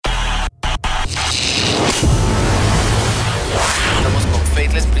Estamos con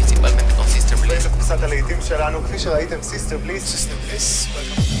Faithless, principalmente con Sister Bliss. קבוצת הלהיטים שלנו, כפי שראיתם, Sister Bliss. Sister Bliss,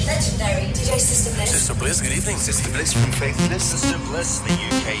 Legendary DJ Sister Bliss. Sister Bliss, good evening. Sister Bliss from Faithless. Sister Bliss, the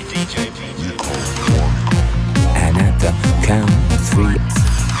UK DJ. And at the count of 3,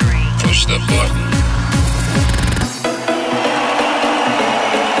 push the button.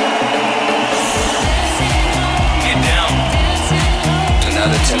 Get down. Do not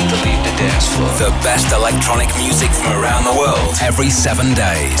attempt to leave the dance floor. the best electronic music from around the world every 7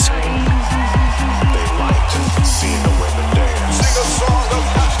 days. They like seeing the women dance. Sing a song of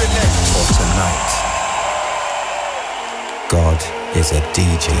happiness. For tonight, God is a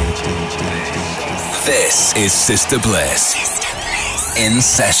DJ. This is Sister Bliss. In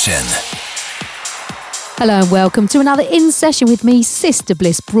session. Hello and welcome to another In Session with me, Sister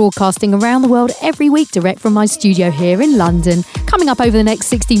Bliss, broadcasting around the world every week direct from my studio here in London. Coming up over the next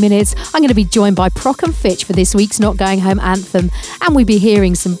 60 minutes, I'm going to be joined by Proc and Fitch for this week's Not Going Home anthem, and we'll be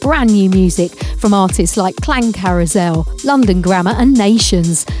hearing some brand new music from artists like Clang Carousel, London Grammar and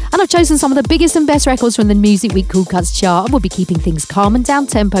Nations. And I've chosen some of the biggest and best records from the Music Week Cool Cuts chart, and we'll be keeping things calm and down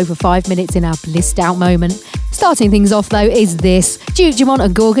tempo for 5 minutes in our blissed out moment. Starting things off though is this. Duke Dumont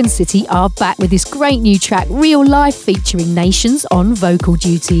and Gorgon City are back with this great new track, Real Life, featuring Nations on vocal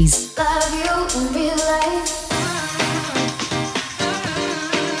duties. Love you in real life.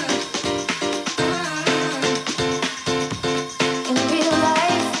 In real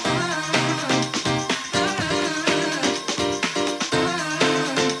life.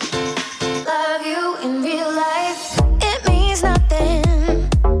 Love you in real life. It means nothing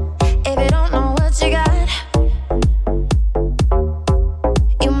if you don't know what you got.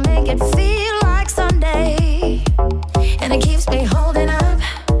 You make it feel like Sunday, and it keeps me holding up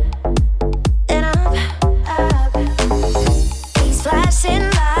and up, up. These flashing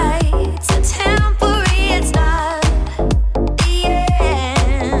lights are temporary, it's not the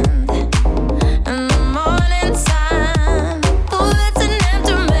end. And the morning sun puts an end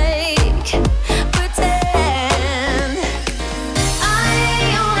to make pretend. I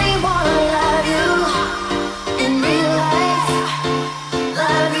only wanna love you in real life.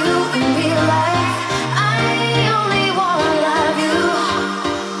 Love you in real life. I only wanna love you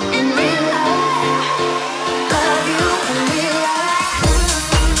in real life. Love you in real life.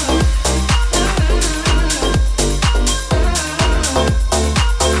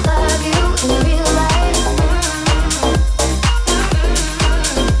 Love you in real life.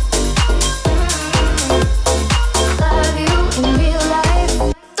 Love you in real life.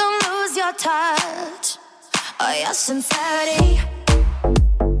 Don't lose your touch or your sincerity.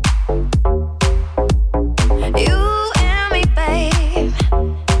 You and me, babe,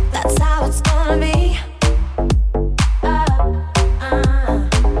 that's how it's gonna be.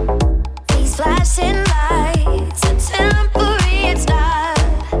 These flashing lights are temporary, it's not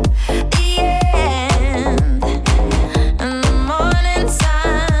the end. And the morning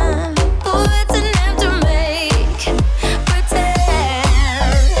sun puts an end to make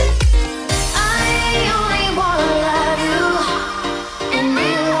pretend. I only wanna love you in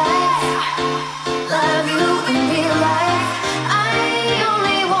real life. Love you in real life. I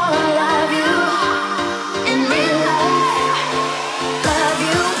only wanna love you in real life. Love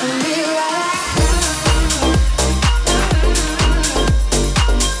you in real life.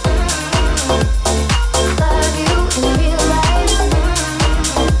 Love you in real life.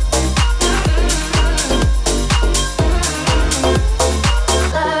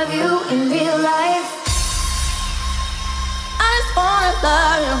 Love you in real life. I just wanna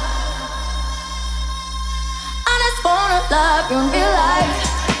love you. I just wanna love you in real life.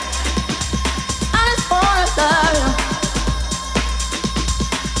 I just wanna love you.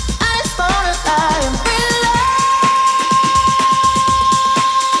 I just wanna love you in real life.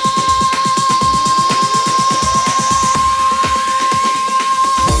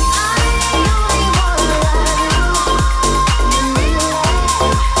 I only wanna love you in real life.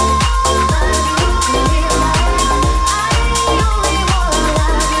 Love you in real life. I only wanna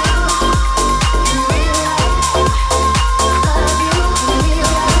love you in real life. Love you in real life.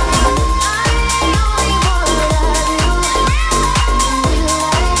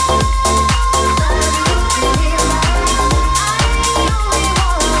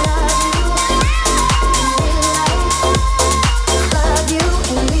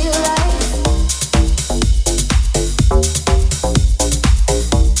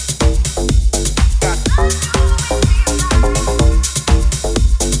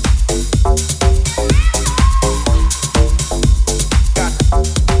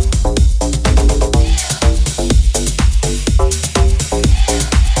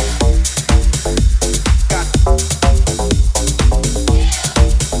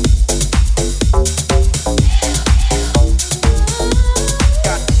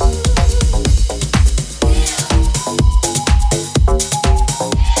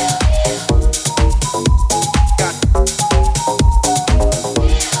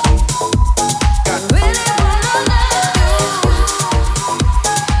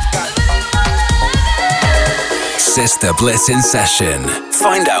 Sister Bliss in session.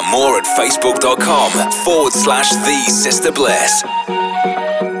 Find out more at facebook.com/The Sister Bliss.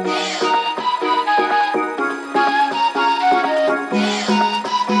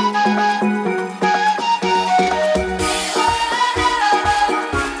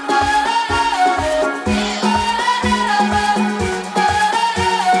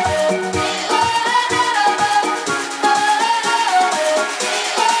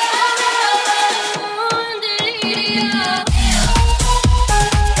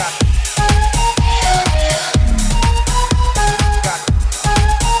 Got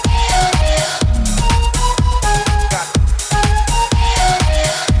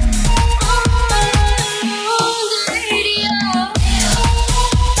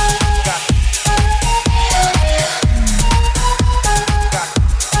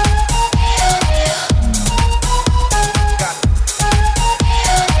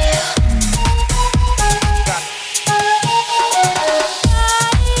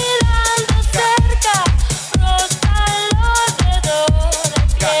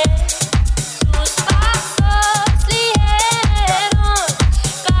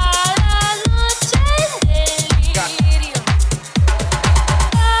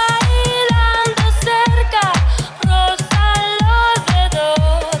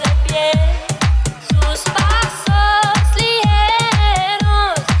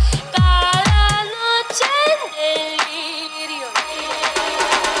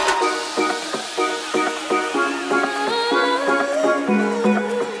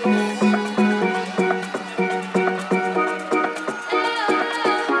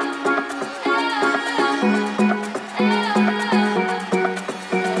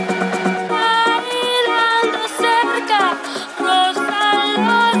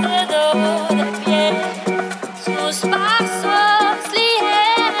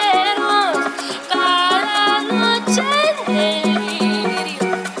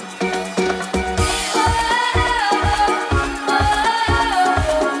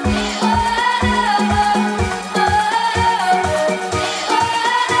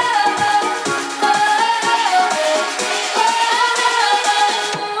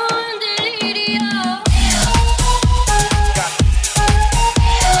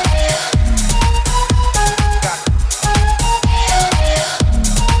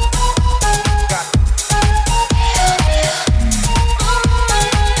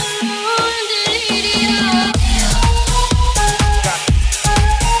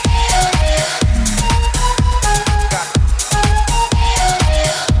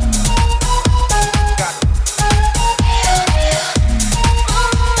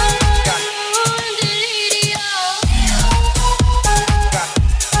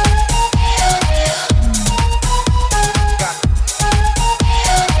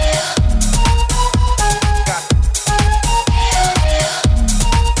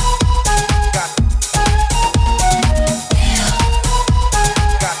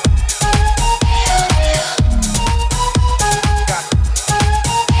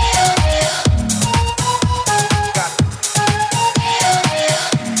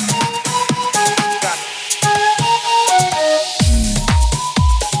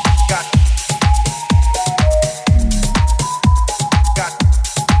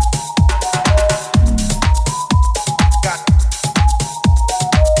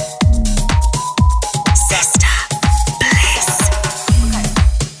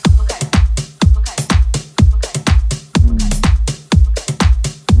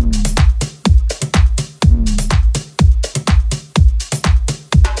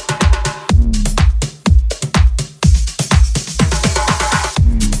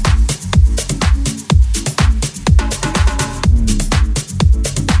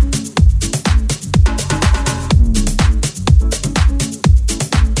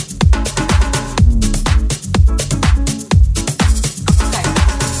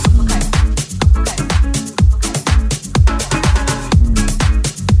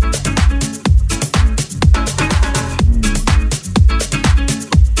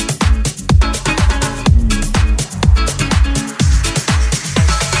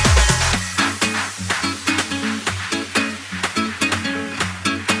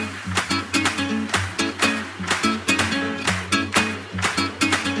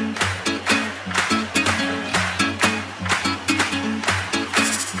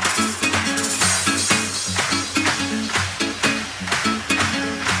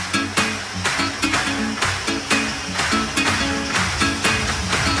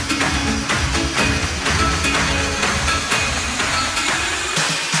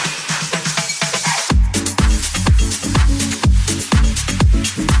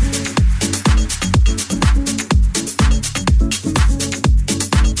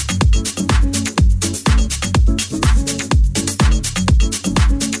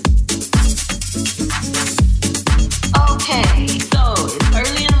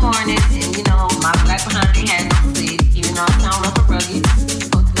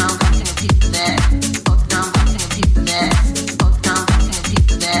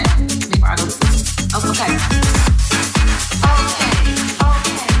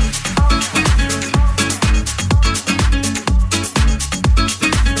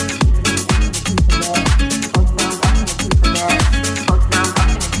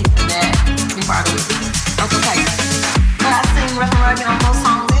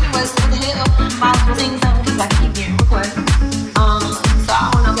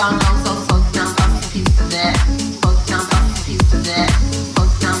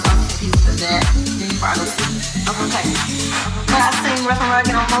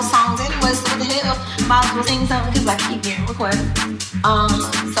west of the hill. Might as well sing something cause I keep getting requests.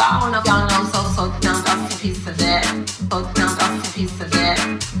 So I don't know if y'all know, so down, dust, and pieces of that. So down, dust, and pieces of that.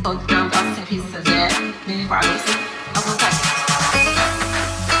 So down, dust, and pieces of that. Many progress. Okay.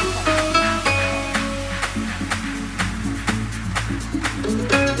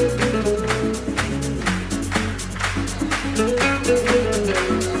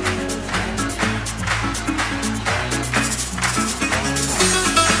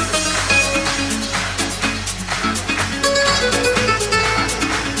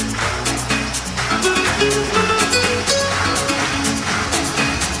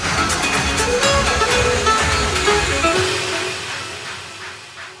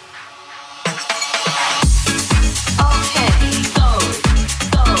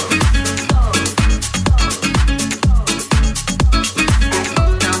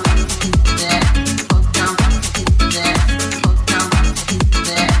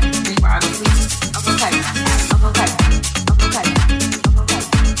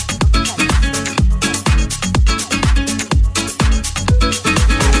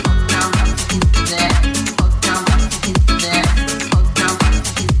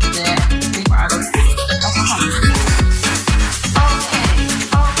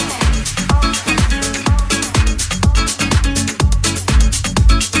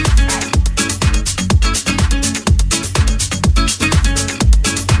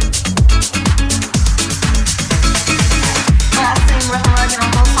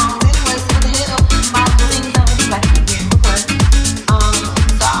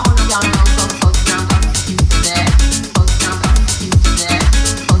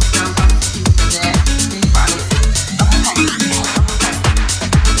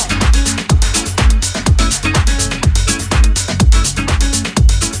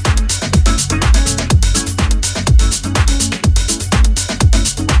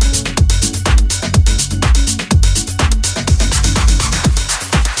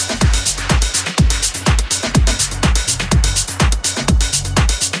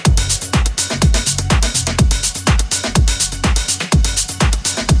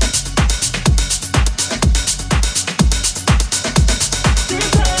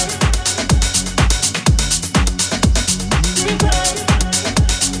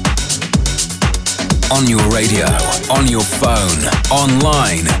 On your radio, on your phone,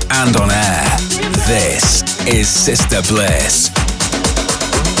 online and on air. This is Sister Bliss.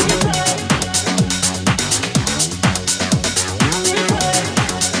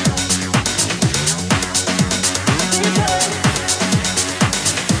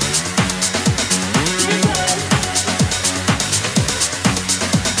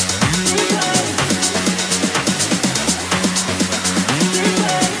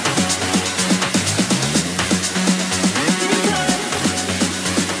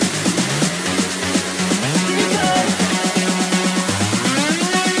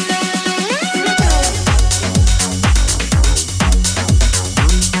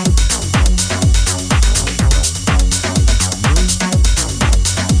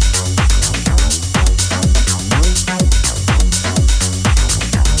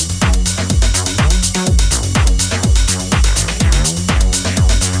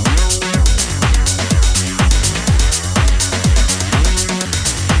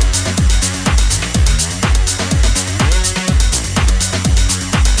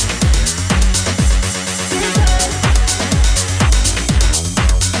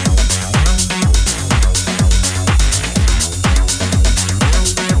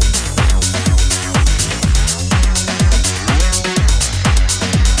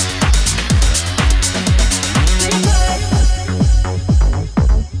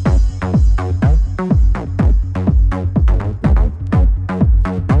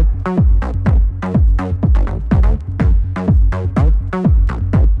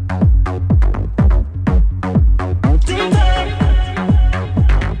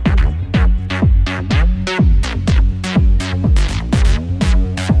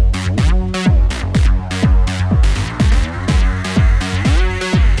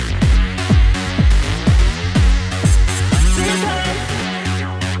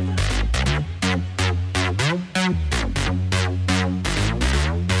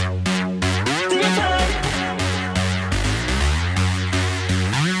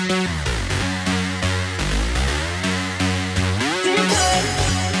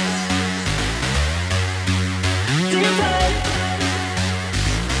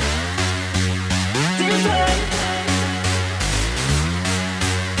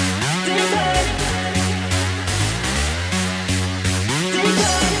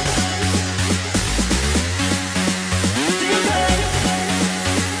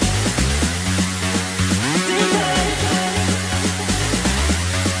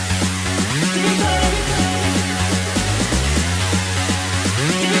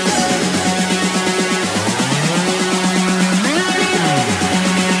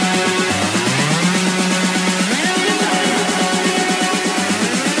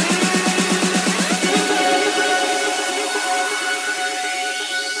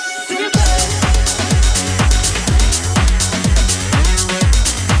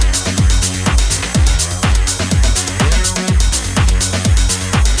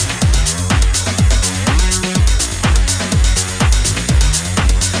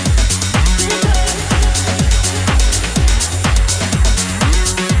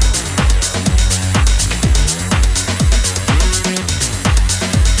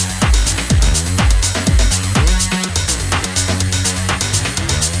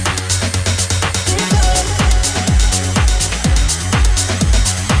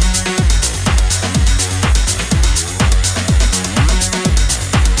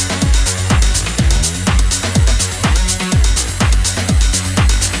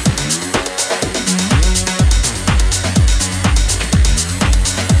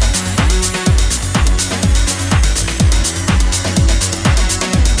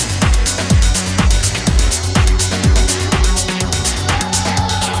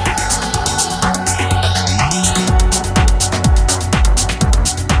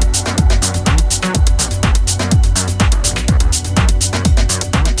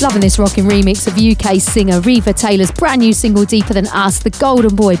 Loving this rocking remix of UK singer Reva Taylor's brand new single Deeper Than Us. The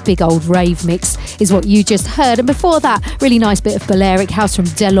Golden Boy Big Old Rave mix is what you just heard. And before that, really nice bit of Balearic House from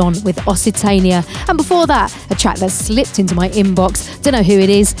Delon with Occitania. And before that, a track that slipped into my inbox. Don't know who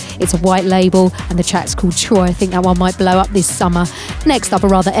it is. It's a white label and the track's called Troy. I think that one might blow up this summer. Next up, a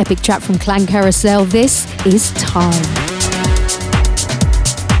rather epic track from Clan Carousel. This is Time.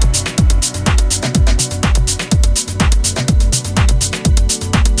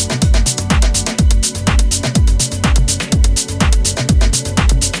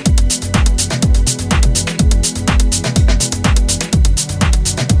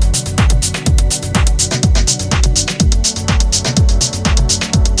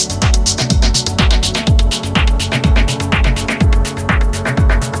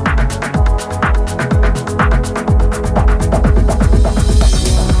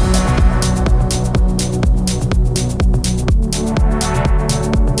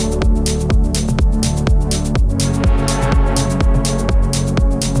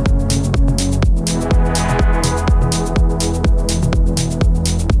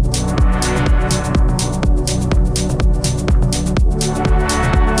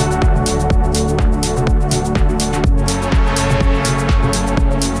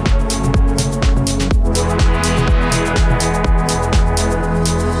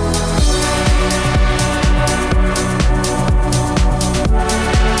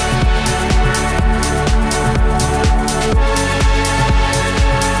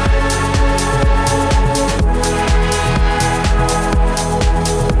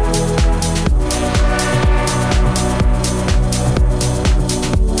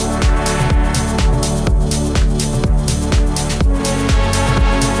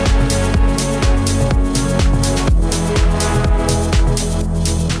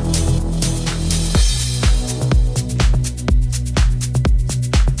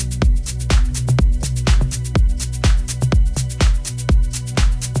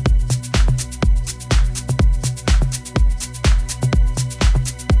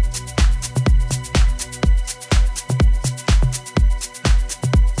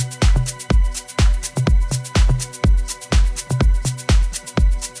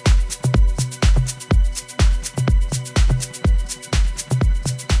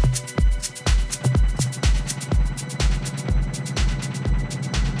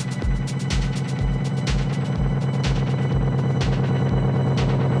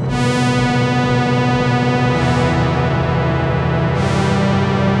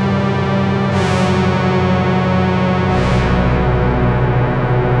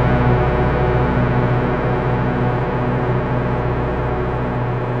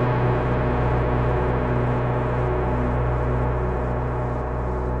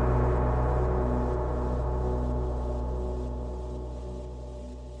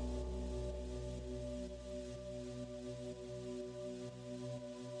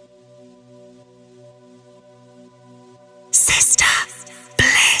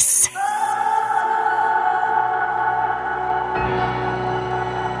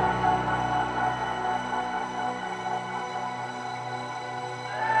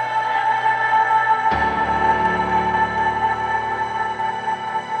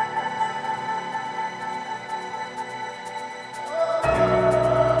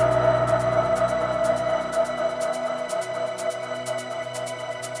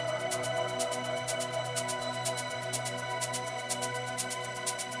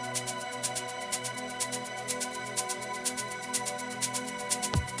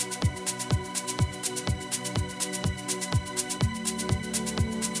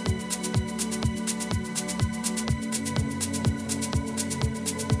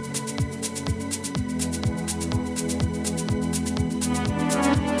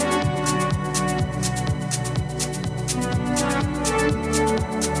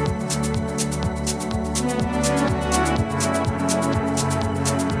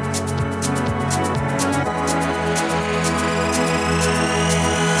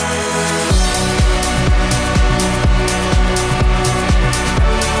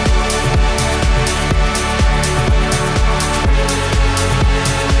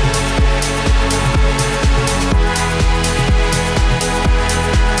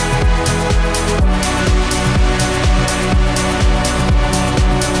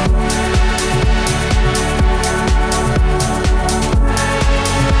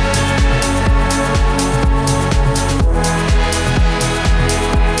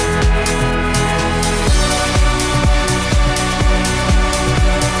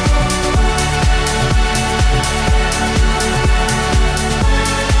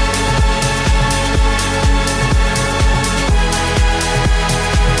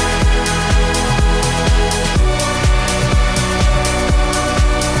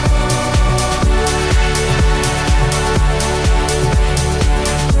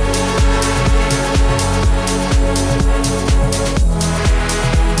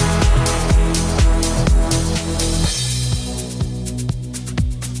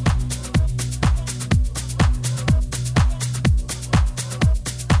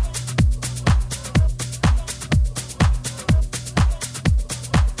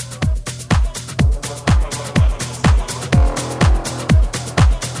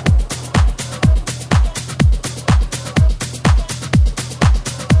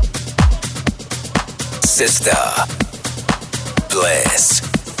 Sister Bliss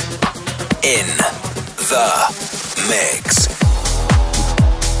in the mix.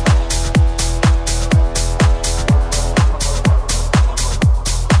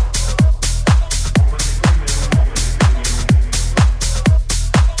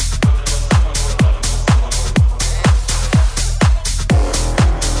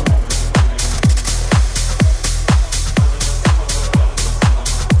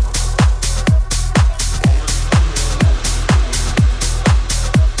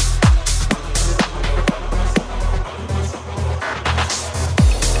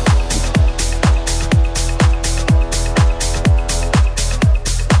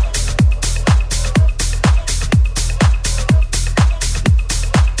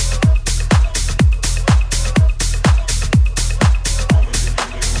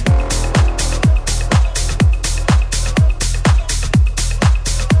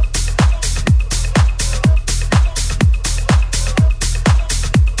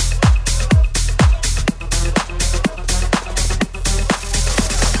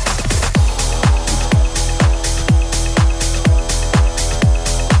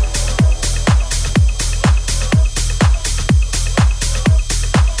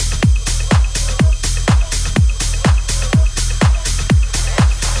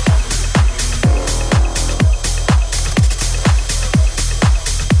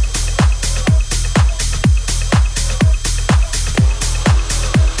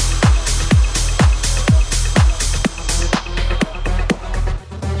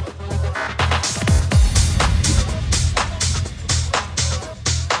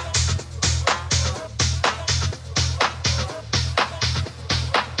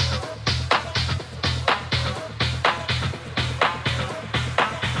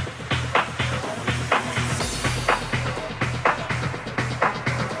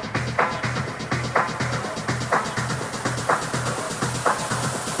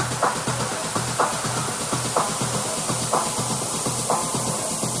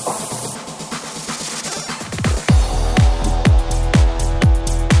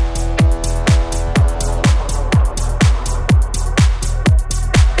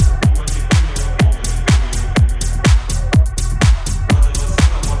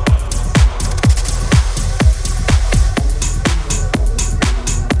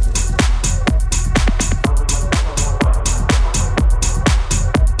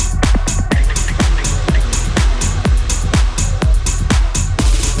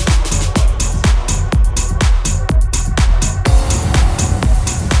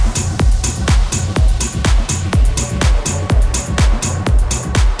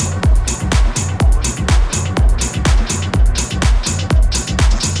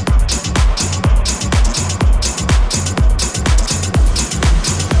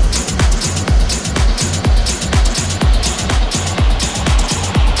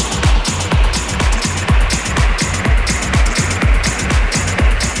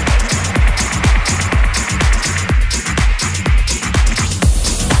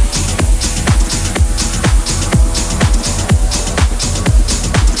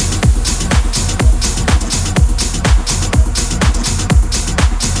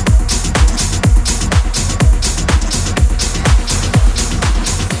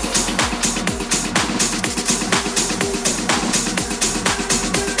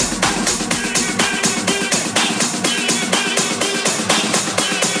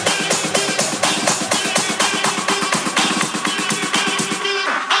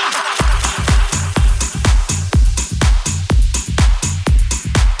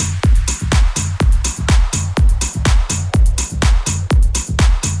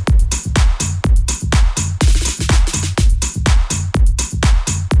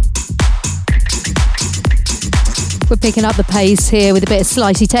 We're picking up the pace here with a bit of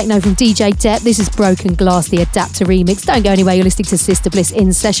slicey techno from DJ Depp. This is Broken Glass, the Adapter remix. Don't go anywhere, you're listening to Sister Bliss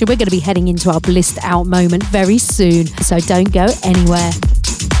In Session. We're going to be heading into our Blissed Out moment very soon, so don't go anywhere.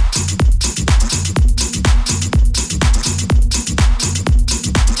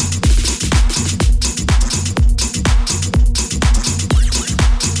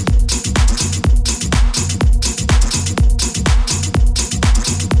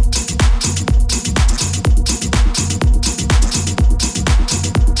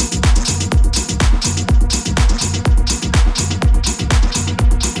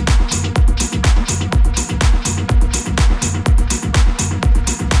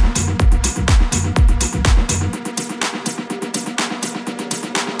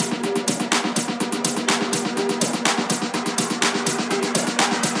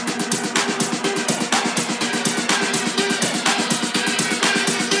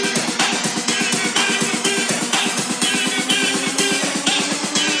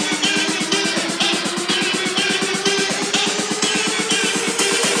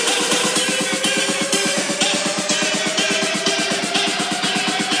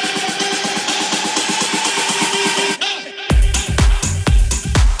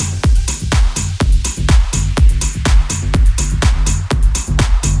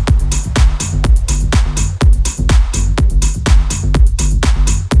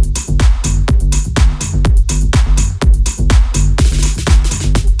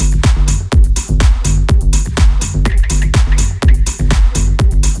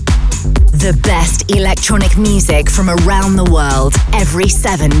 electronic music from around the world every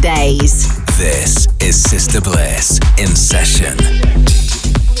 7 days. This is Sister Bliss in session.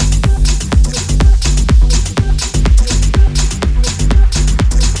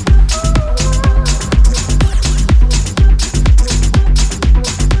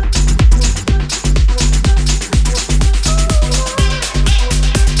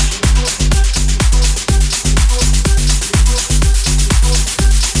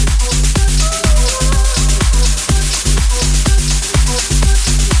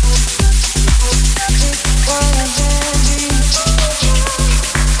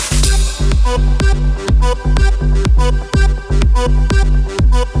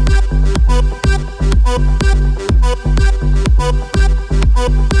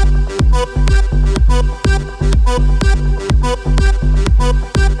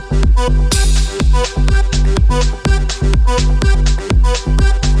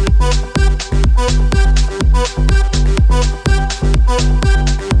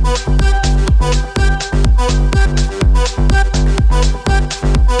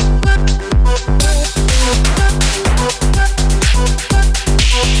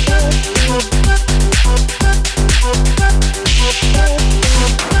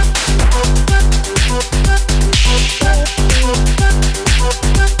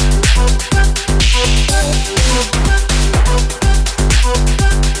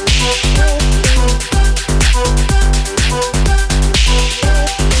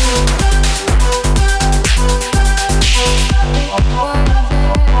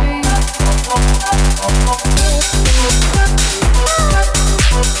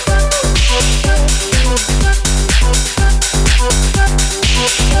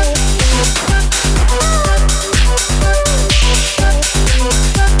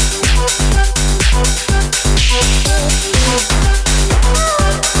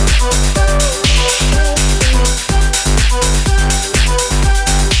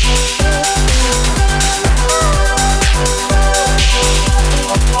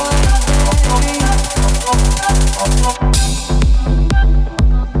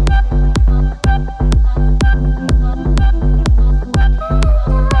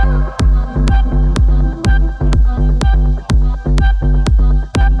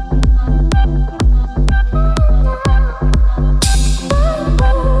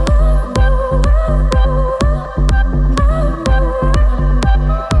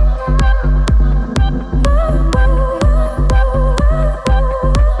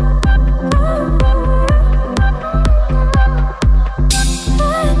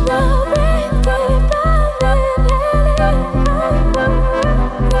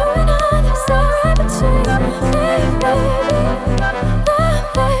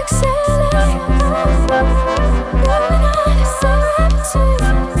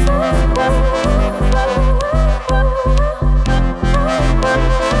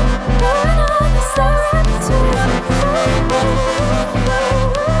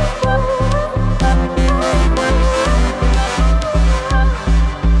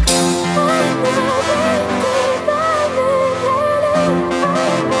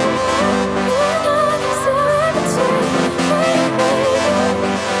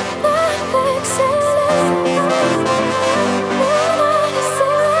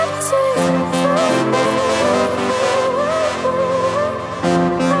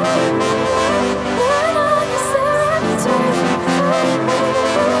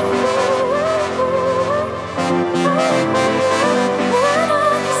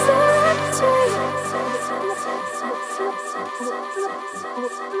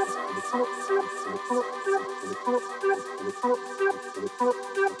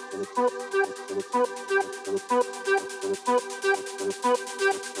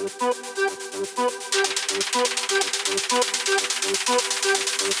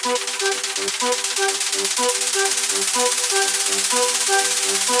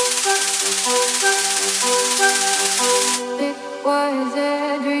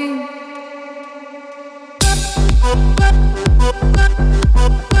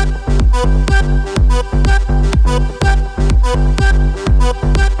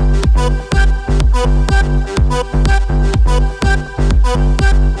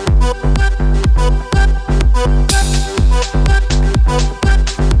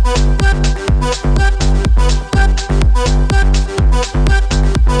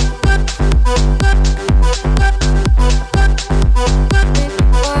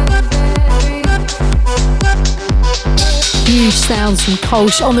 sounds from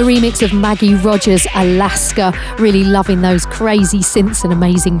Kolsch on the remix of Maggie Rogers' Alaska. Really loving those crazy synths and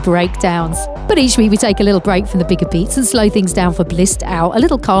amazing breakdowns. But each week we take a little break from the bigger beats and slow things down for Blissed Out, a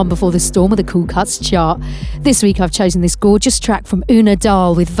little calm before the storm of the Cool Cuts chart. This week I've chosen this gorgeous track from Una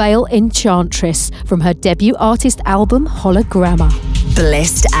Dahl with Veil Enchantress from her debut artist album Hologramma.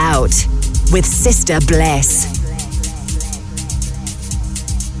 Blissed Out with Sister Bliss.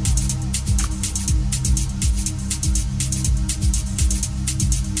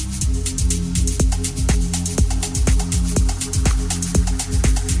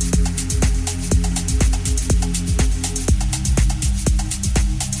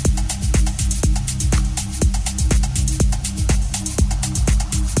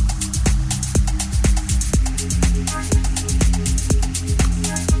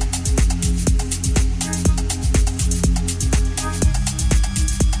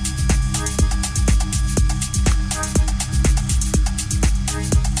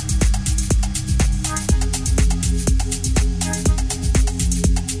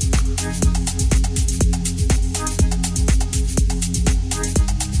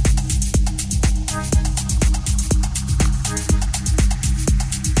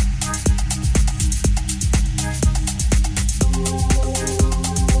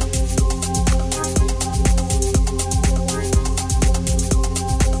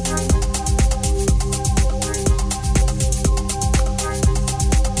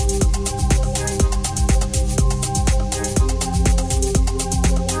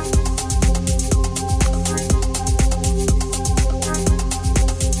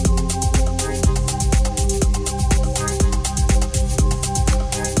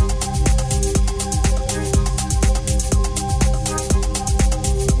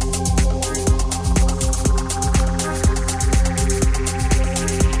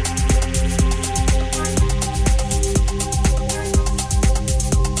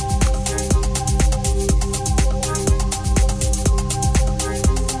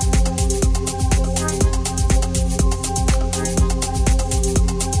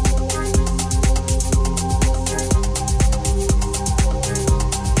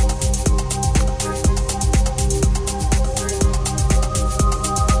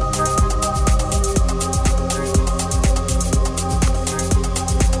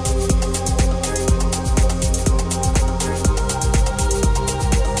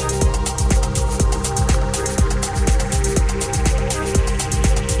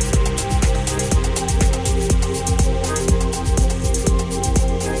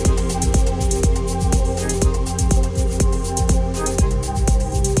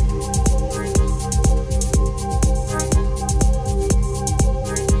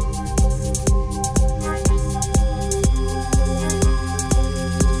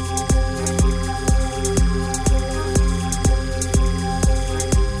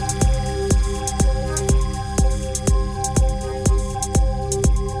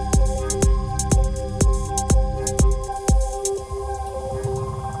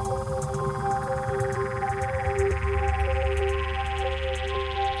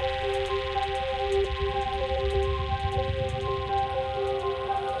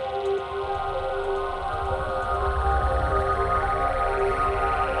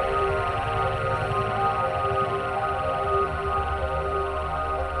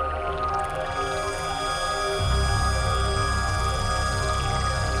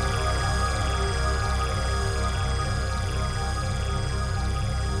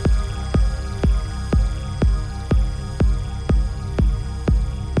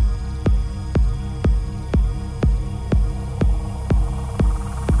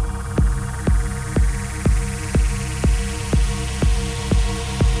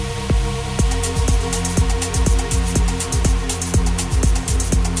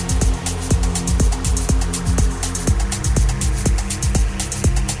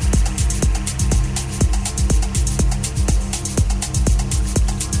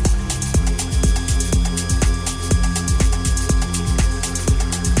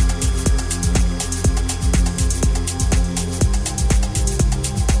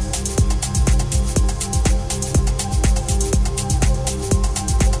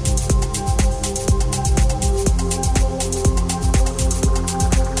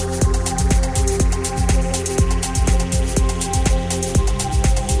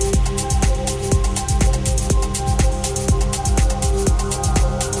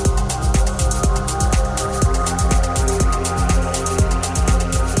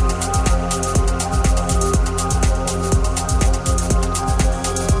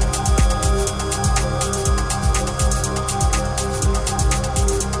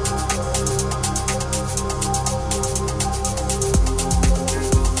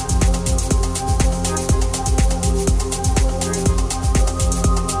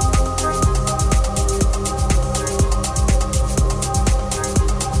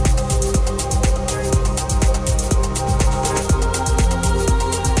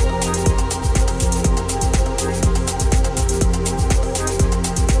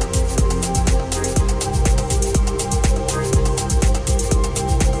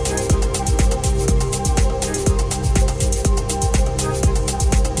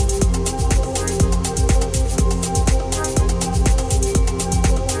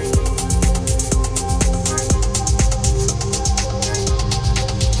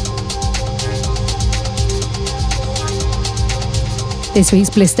 This week's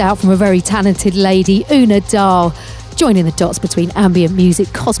blissed out from a very talented lady, Una Dahl, joining the dots between ambient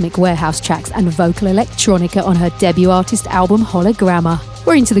music, cosmic warehouse tracks and vocal electronica on her debut artist album Hologramma.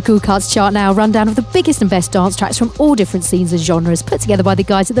 We're into the Cool Cuts chart now, rundown of the biggest and best dance tracks from all different scenes and genres, put together by the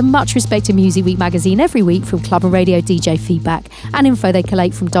guys at the much respected Music Week magazine every week from club and radio DJ feedback and info they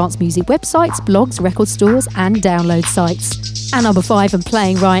collate from dance music websites, blogs, record stores and download sites. And number 5 and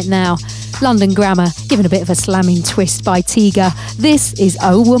playing right now, London Grammar, given a bit of a slamming twist by Tiga. This is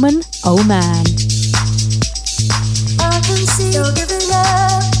Oh Woman, Oh Man. I can see you're giving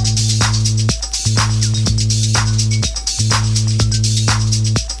up.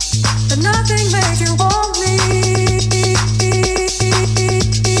 But nothing made you want me.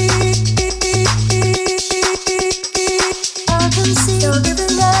 I can see you're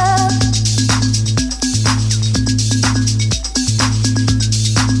giving up.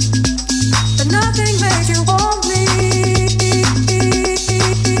 But nothing made you want me.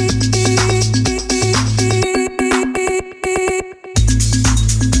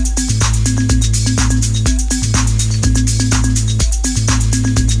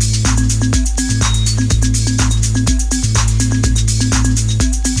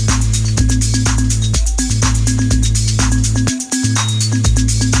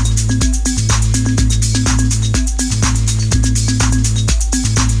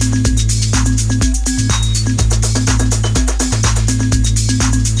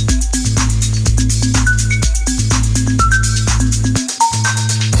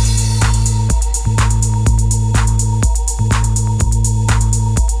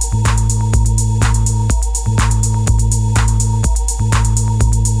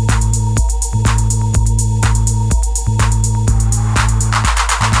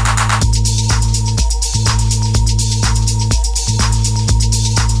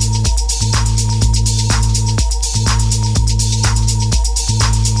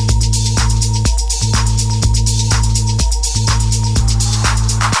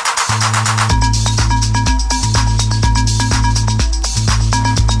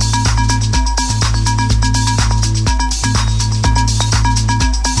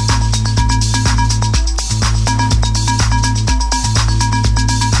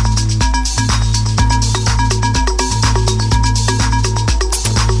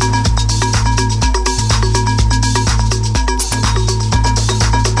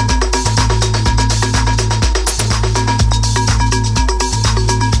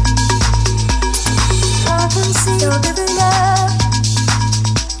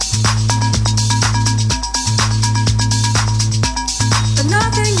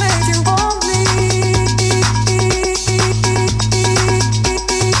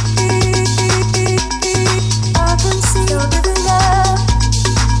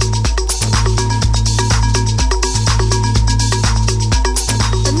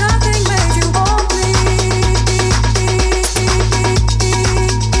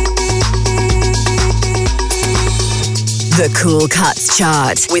 The Cool Cuts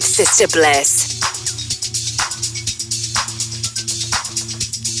chart with Sister Bliss.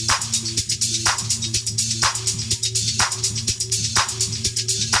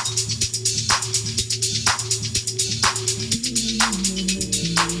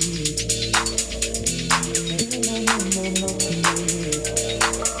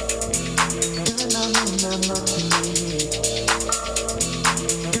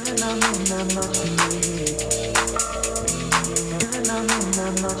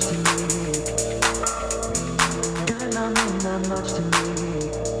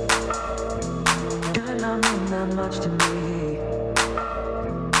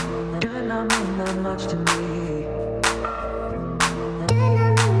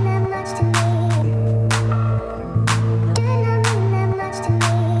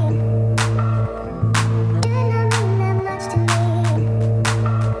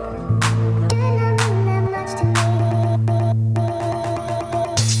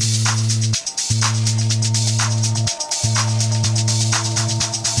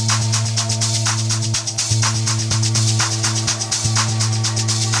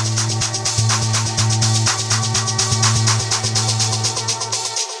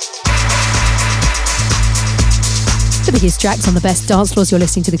 Biggest tracks on the best dance floors. You're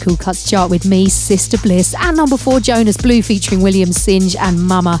listening to the Cool Cuts chart with me, Sister Bliss. And number 4, Jonas Blue featuring William Singe and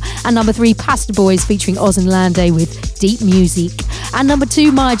Mama. And number 3, Pastor Boys featuring Oz and Lande with Deep Music. And number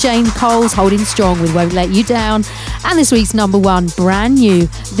 2, Maya Jane Coles Holding Strong with Won't Let You Down. And this week's number 1, brand new,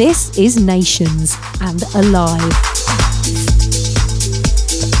 this is Nations and Alive.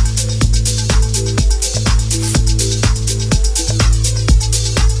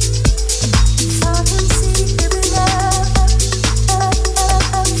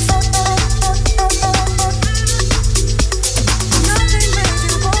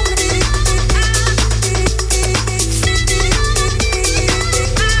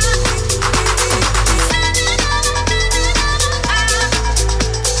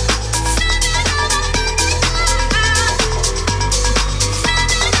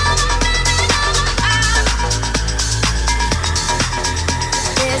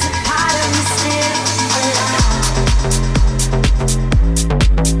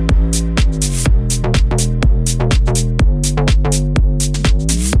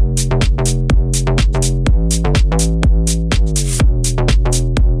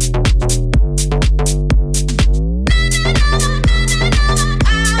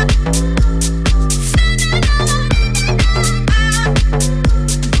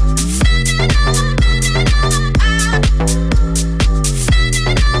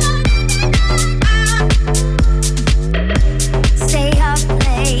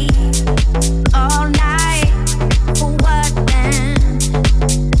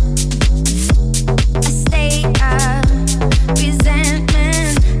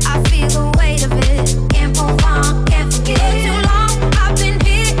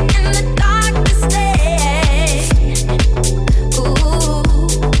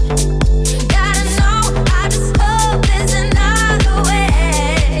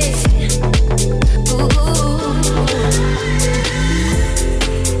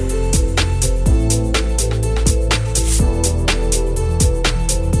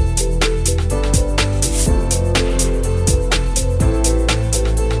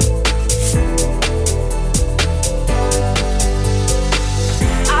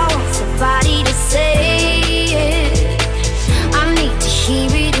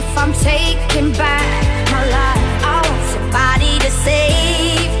 I'm taking back my life. I want somebody to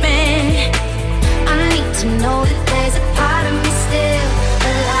save me. I need to know that there's a part of me still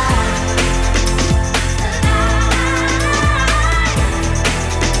alive.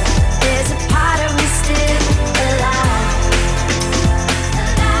 There's a part of me still alive.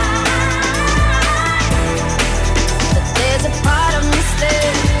 But there's a part of me still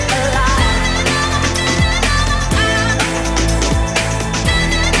alive.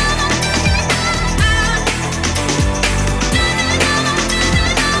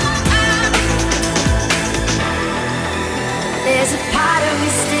 There's a part of me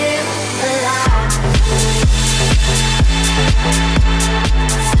still alive.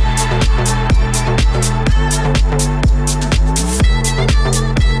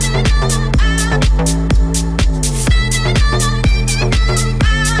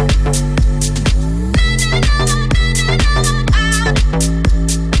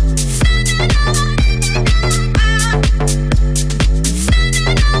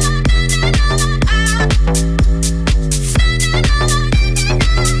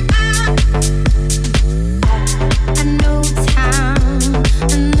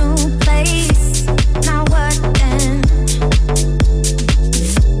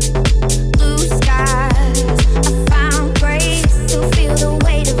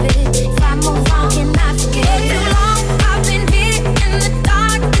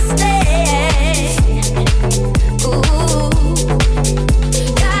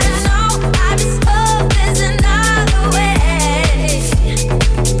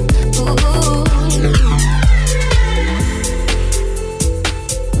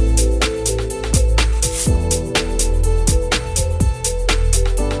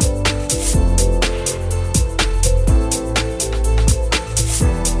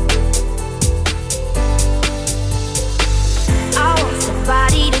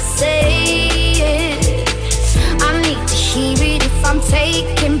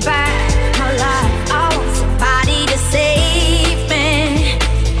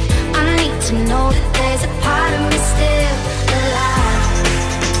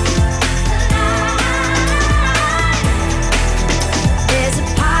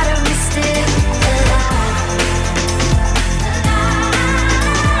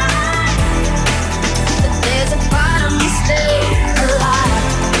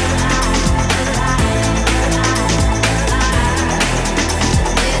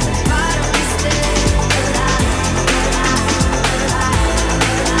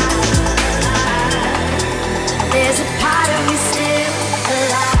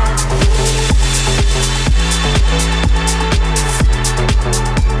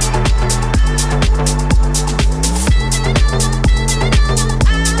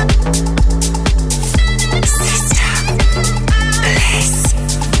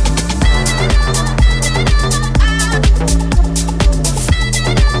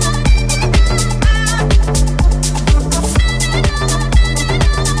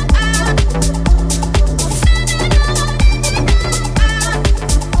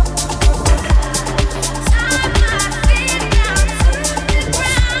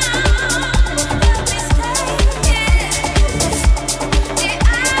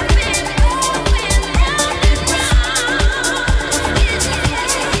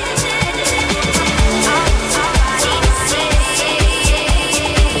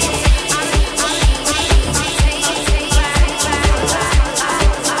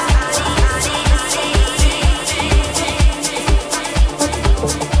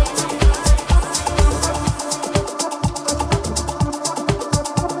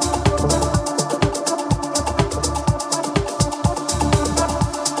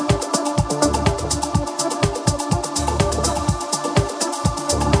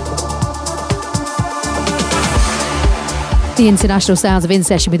 The international sounds of In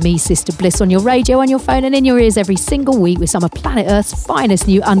Session with me, Sister Bliss, on your radio, on your phone and in your ears every single week with some of planet Earth's finest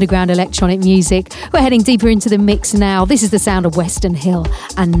new underground electronic music. We're heading deeper into the mix now. This is the sound of Western Hill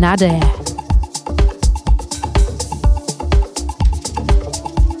and Nader.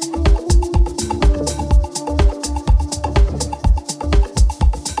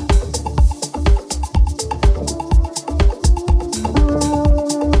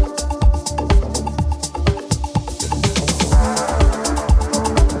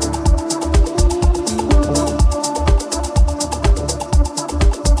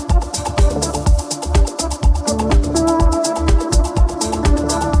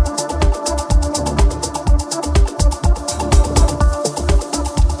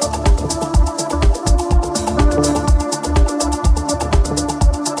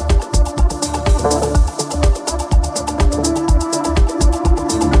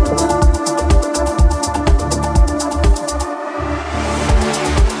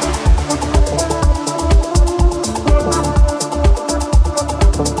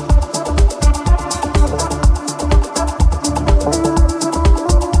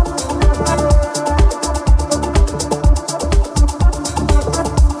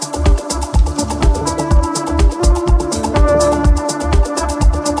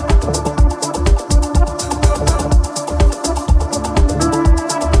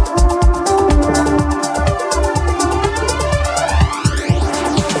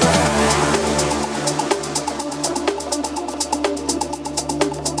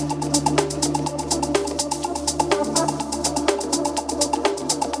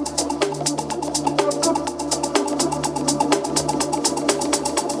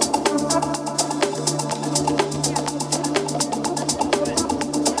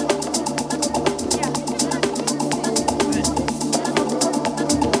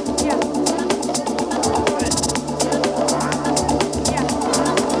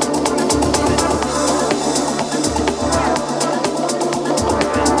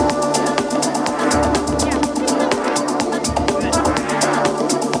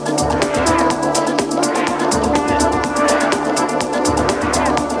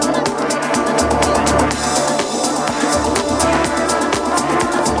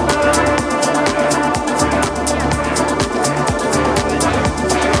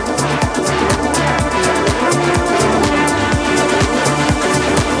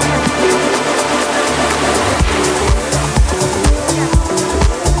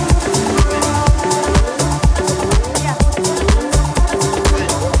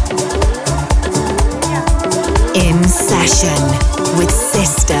 In Session with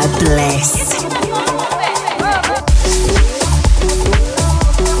Sister Bliss.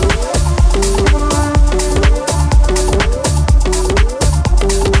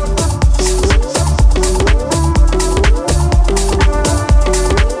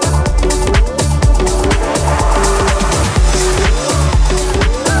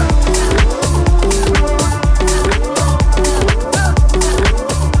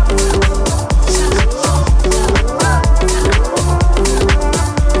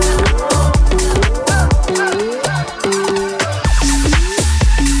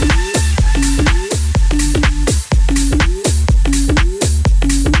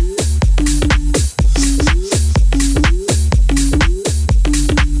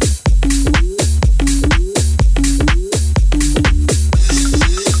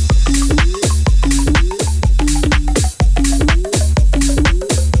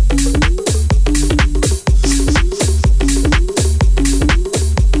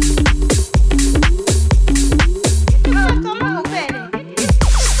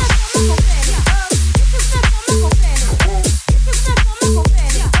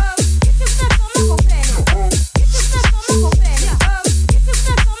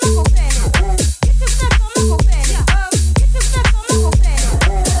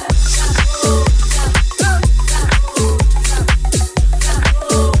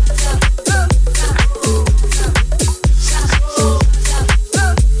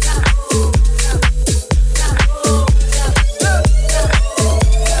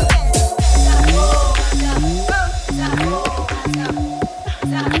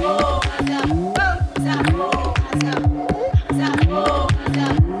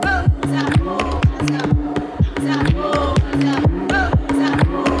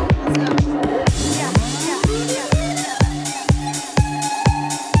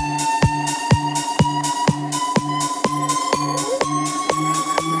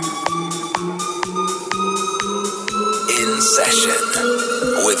 Session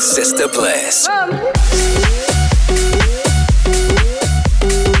with Sister Bliss.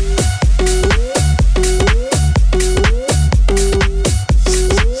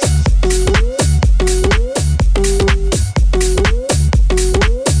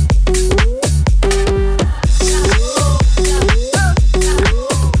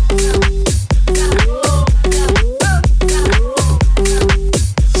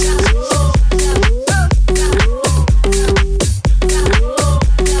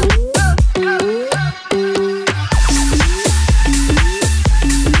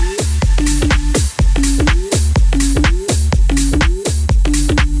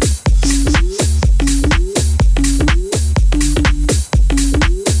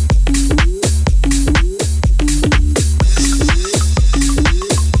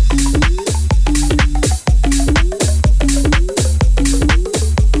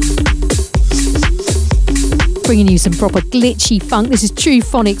 Bringing you some proper glitchy funk. This is True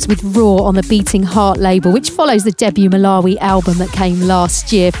Phonics with Raw on the Beating Heart label, which follows the debut Malawi album that came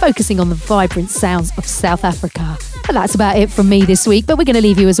last year, focusing on the vibrant sounds of South Africa. And that's about it from me this week, but we're going to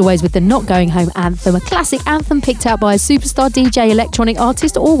leave you as always with the Not Going Home anthem, a classic anthem picked out by a superstar DJ, electronic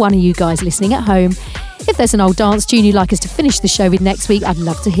artist, or one of you guys listening at home. If there's an old dance tune you'd like us to finish the show with next week, I'd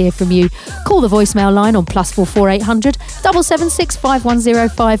love to hear from you. Call the voicemail line on +44 800 776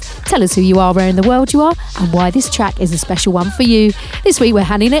 5105. Tell us who you are, where in the world you are, and why this track is a special one for you. This week we're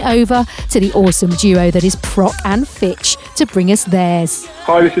handing it over to the awesome duo that is Proc and Fitch to bring us theirs.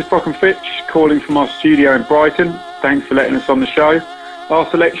 Hi, this is Proc and Fitch calling from our studio in Brighton. Thanks for letting us on the show. Our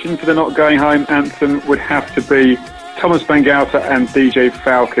selection for the Not Going Home anthem would have to be Thomas Bangalter and DJ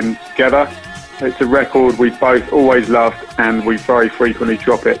Falcon together. It's a record we both always loved, and we very frequently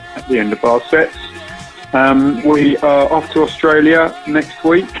drop it at the end of our sets. We are off to Australia next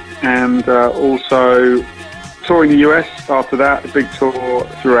week, and also touring the US after that, a big tour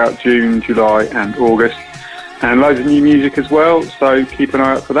throughout June, July and August, and loads of new music as well, so keep an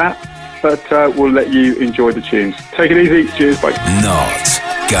eye out for that. But we'll let you enjoy the tunes. Take it easy. Cheers. Bye.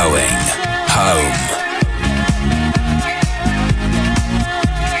 Not Going Home.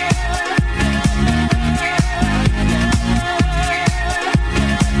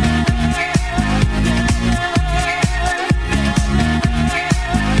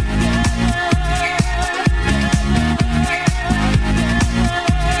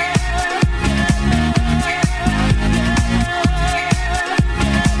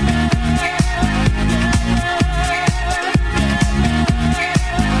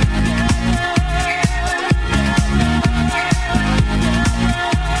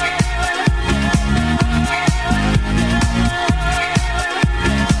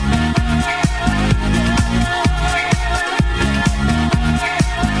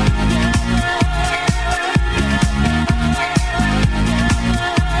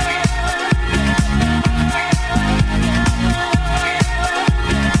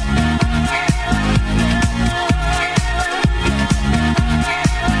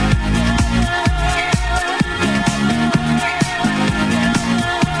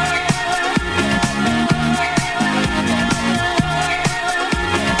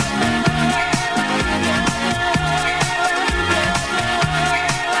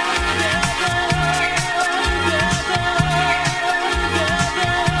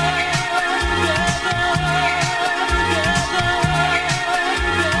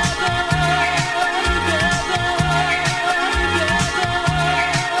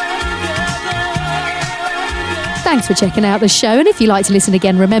 Thanks for checking out the show, and if you like to listen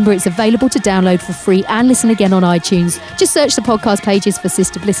again, remember it's available to download for free and listen again on iTunes. Just search the podcast pages for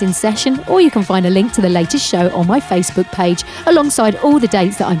Sister Bliss in Session, or you can find a link to the latest show on my Facebook page, alongside all the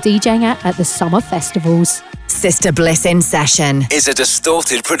dates that I'm DJing at the summer festivals. Sister Bliss in Session is a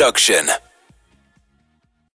Distorted production.